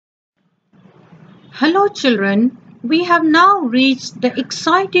Hello children, we have now reached the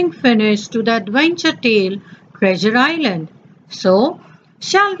exciting finish to the adventure tale Treasure Island. So,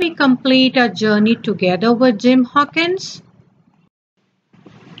 shall we complete our journey together with Jim Hawkins?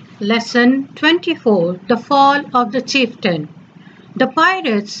 Lesson 24, The Fall of the Chieftain. The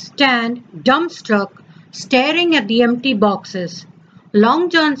pirates stand dumbstruck, staring at the empty boxes. Long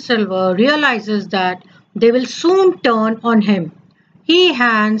John Silver realizes that they will soon turn on him. He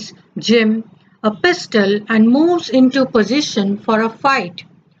hands Jim a pistol and moves into position for a fight.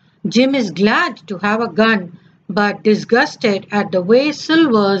 Jim is glad to have a gun, but disgusted at the way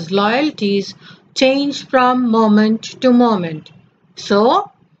Silver's loyalties change from moment to moment.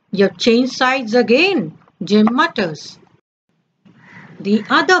 So, you've changed sides again, Jim mutters. The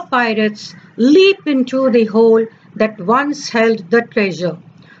other pirates leap into the hole that once held the treasure.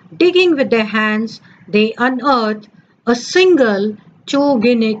 Digging with their hands, they unearth a single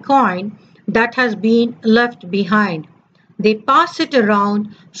 2-guinea coin that has been left behind. They pass it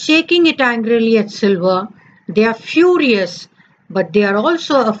around, shaking it angrily at Silver. They are furious, but they are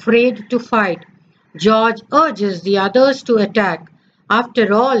also afraid to fight. George urges the others to attack.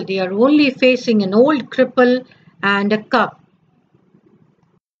 After all, they are only facing an old cripple and a cub.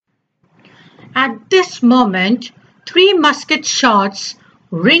 At this moment, 3 musket shots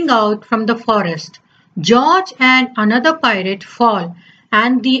ring out from the forest. George and another pirate fall,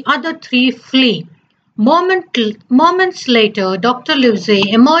 and the other 3 flee. Moments later, Dr.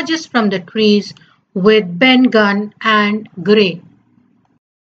 Livesey emerges from the trees with Ben Gunn and Gray.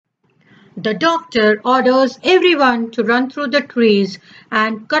 The doctor orders everyone to run through the trees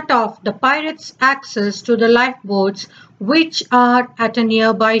and cut off the pirates' access to the lifeboats, which are at a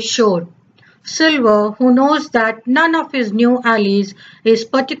nearby shore. Silver, who knows that none of his new allies is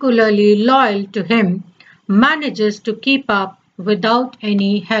particularly loyal to him, manages to keep up without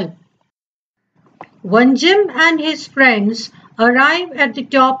any help. When Jim and his friends arrive at the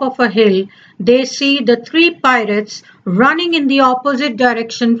top of a hill, they see the 3 pirates running in the opposite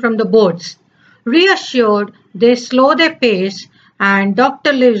direction from the boats. Reassured, they slow their pace, and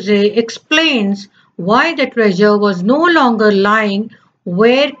Dr. Livesey explains why the treasure was no longer lying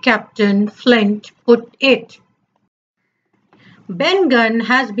where Captain Flint put it. Ben Gunn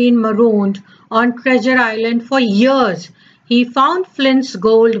has been marooned on Treasure Island for years. He found Flint's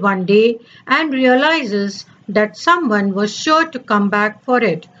gold one day and realizes that someone was sure to come back for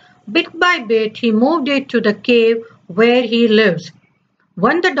it. Bit by bit, he moved it to the cave where he lives.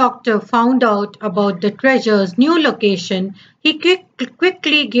 When the doctor found out about the treasure's new location, he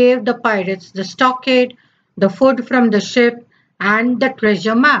quickly gave the pirates the stockade, the food from the ship, and the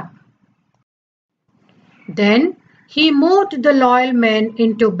treasure map. Then he moved the loyal men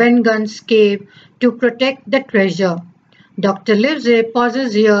into Ben Gunn's cave to protect the treasure. Dr. Livesey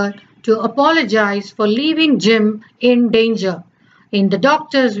pauses here to apologize for leaving Jim in danger. In the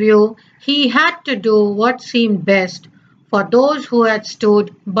doctor's view, he had to do what seemed best for those who had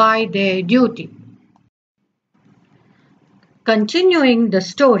stood by their duty. Continuing the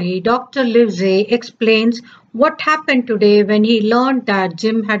story, Dr. Livesey explains what happened today when he learned that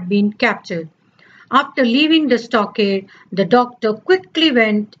Jim had been captured. After leaving the stockade, the doctor quickly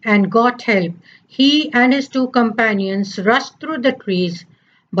went and got help. He and his 2 companions rushed through the trees,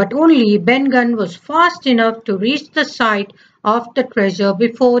 but only Ben Gunn was fast enough to reach the site of the treasure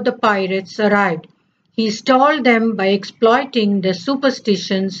before the pirates arrived. He stalled them by exploiting their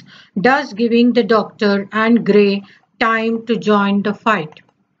superstitions, thus giving the doctor and Gray time to join the fight.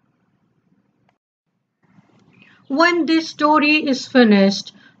 When this story is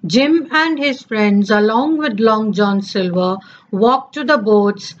finished, Jim and his friends, along with Long John Silver, walk to the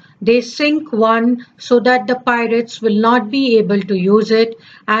boats. They sink one so that the pirates will not be able to use it,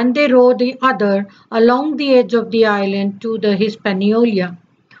 and they row the other along the edge of the island to the Hispaniola,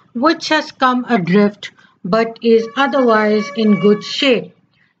 which has come adrift but is otherwise in good shape.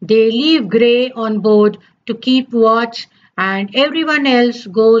 They leave Gray on board to keep watch, and everyone else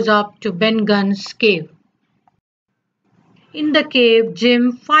goes up to Ben Gunn's cave. In the cave,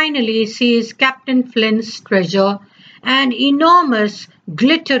 Jim finally sees Captain Flint's treasure, an enormous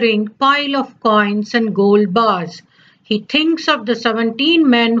glittering pile of coins and gold bars. He thinks of the 17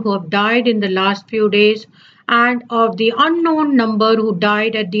 men who have died in the last few days and of the unknown number who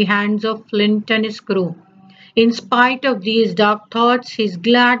died at the hands of Flint and his crew. In spite of these dark thoughts, he is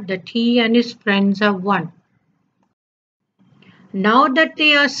glad that he and his friends have won. Now that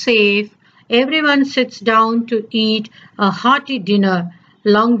they are safe, everyone sits down to eat a hearty dinner.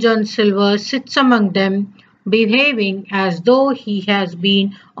 Long John Silver sits among them, behaving as though he has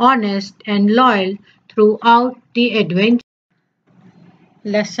been honest and loyal throughout the adventure.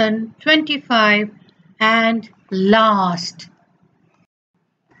 Lesson 25, And last.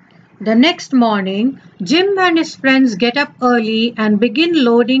 The next morning, Jim and his friends get up early and begin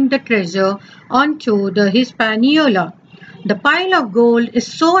loading the treasure onto the Hispaniola. The pile of gold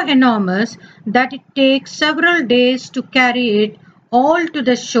is so enormous that it takes several days to carry it all to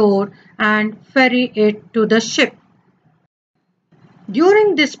the shore and ferry it to the ship.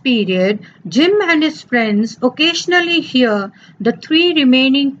 During this period, Jim and his friends occasionally hear the three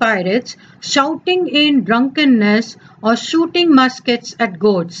remaining pirates shouting in drunkenness or shooting muskets at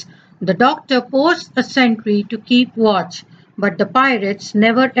goats. The doctor posts a sentry to keep watch, but the pirates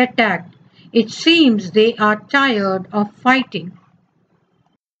never attacked. It seems they are tired of fighting.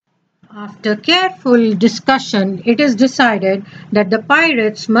 After careful discussion, it is decided that the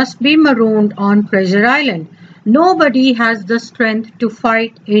pirates must be marooned on Treasure Island. Nobody has the strength to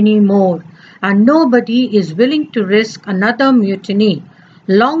fight anymore, and nobody is willing to risk another mutiny.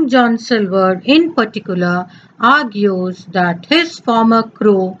 Long John Silver, in particular, argues that his former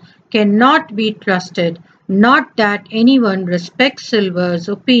crew cannot be trusted, not that anyone respects Silver's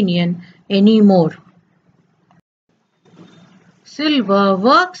opinion anymore. Silver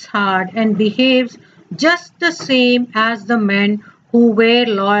works hard and behaves just the same as the men who were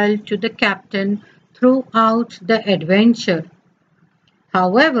loyal to the captain throughout the adventure.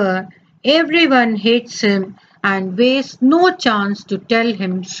 However, everyone hates him and wastes no chance to tell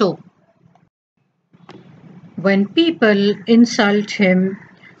him so. When people insult him,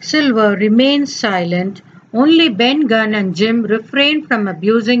 Silver remains silent. Only Ben Gunn and Jim refrain from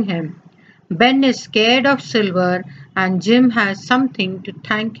abusing him. Ben is scared of Silver and Jim has something to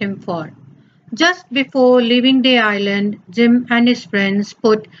thank him for. Just before leaving the island, Jim and his friends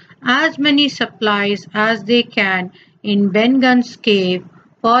put as many supplies as they can in Ben Gunn's cave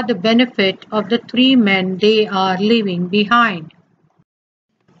for the benefit of the three men they are leaving behind.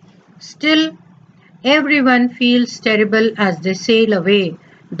 Still, everyone feels terrible as they sail away.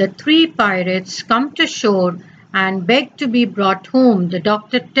 The three pirates come to shore and beg to be brought home. The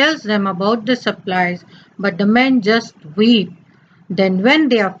doctor tells them about the supplies, but the men just weep. Then when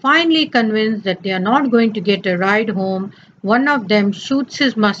they are finally convinced that they are not going to get a ride home, one of them shoots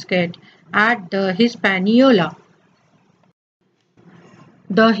his musket at the Hispaniola.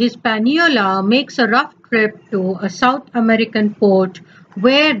 The Hispaniola makes a rough trip to a South American port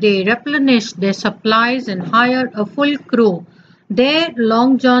where they replenish their supplies and hire a full crew. There,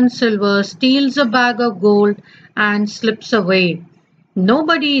 Long John Silver steals a bag of gold and slips away.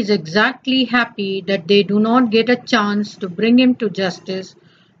 Nobody is exactly happy that they do not get a chance to bring him to justice,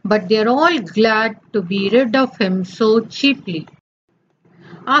 but they are all glad to be rid of him so cheaply.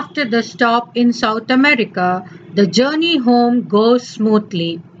 After the stop in South America, the journey home goes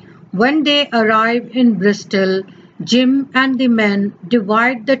smoothly. When they arrive in Bristol, Jim and the men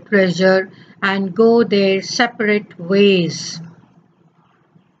divide the treasure and go their separate ways.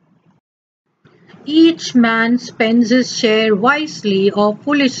 Each man spends his share wisely or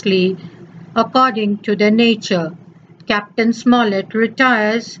foolishly according to their nature. Captain Smollett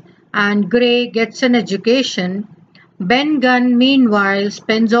retires and Gray gets an education. Ben Gunn, meanwhile,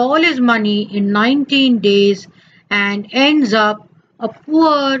 spends all his money in 19 days and ends up a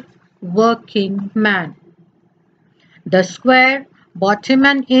poor working man. The squire bought him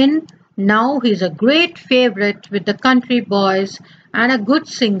an inn. Now he's a great favorite with the country boys and a good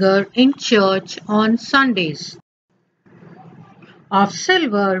singer in church on Sundays. Of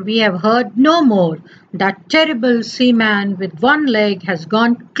Silver we have heard no more. That terrible seaman with one leg has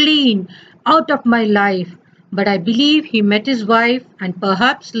gone clean out of my life, but I believe he met his wife and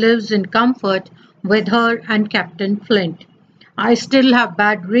perhaps lives in comfort with her and Captain Flint. I still have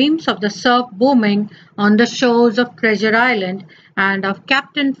bad dreams of the surf booming on the shores of Treasure Island and of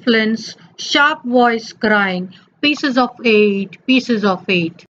Captain Flint's sharp voice crying, "Pieces of 8, pieces of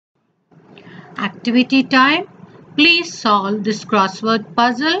 8. Activity time. Please solve this crossword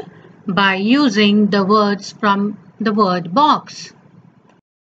puzzle by using the words from the word box.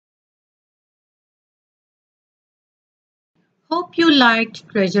 Hope you liked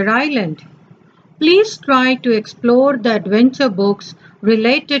Treasure Island. Please try to explore the adventure books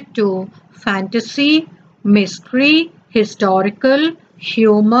related to fantasy, mystery, historical,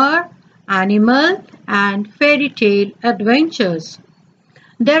 humor, animal, and fairy tale adventures.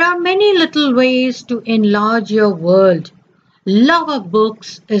 There are many little ways to enlarge your world. Love of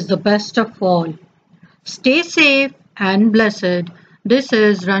books is the best of all. Stay safe and blessed. This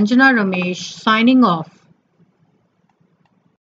is Ranjana Ramesh signing off.